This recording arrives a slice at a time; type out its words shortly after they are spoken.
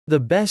The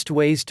best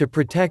ways to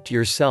protect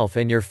yourself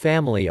and your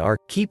family are: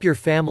 keep your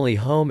family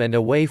home and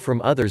away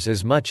from others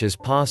as much as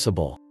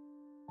possible.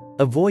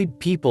 Avoid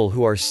people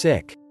who are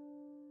sick.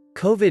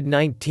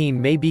 COVID-19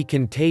 may be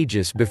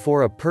contagious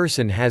before a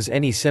person has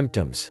any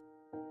symptoms.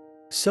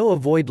 So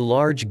avoid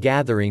large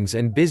gatherings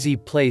and busy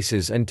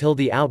places until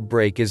the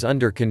outbreak is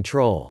under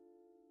control.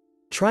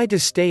 Try to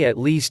stay at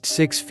least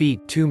 6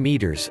 feet (2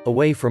 meters)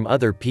 away from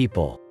other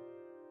people.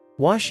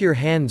 Wash your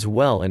hands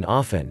well and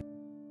often.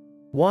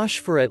 Wash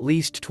for at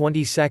least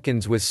 20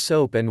 seconds with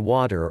soap and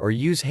water, or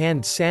use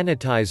hand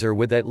sanitizer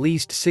with at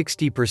least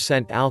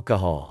 60%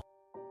 alcohol.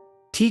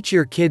 Teach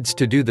your kids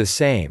to do the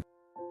same.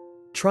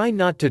 Try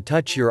not to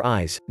touch your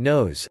eyes,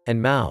 nose,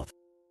 and mouth.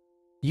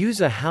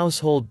 Use a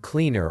household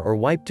cleaner or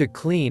wipe to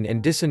clean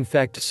and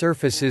disinfect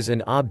surfaces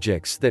and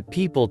objects that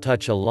people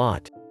touch a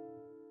lot.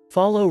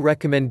 Follow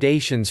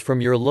recommendations from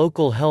your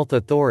local health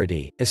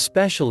authority,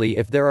 especially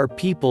if there are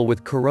people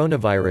with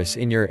coronavirus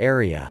in your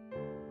area.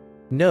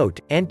 Note: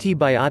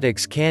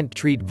 antibiotics can't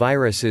treat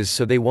viruses,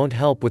 so they won't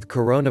help with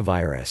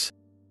coronavirus.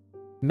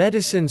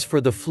 Medicines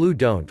for the flu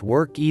don't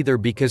work either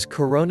because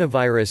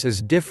coronavirus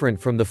is different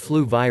from the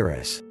flu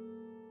virus.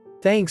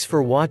 Thanks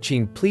for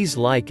watching. Please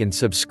like and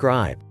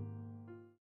subscribe.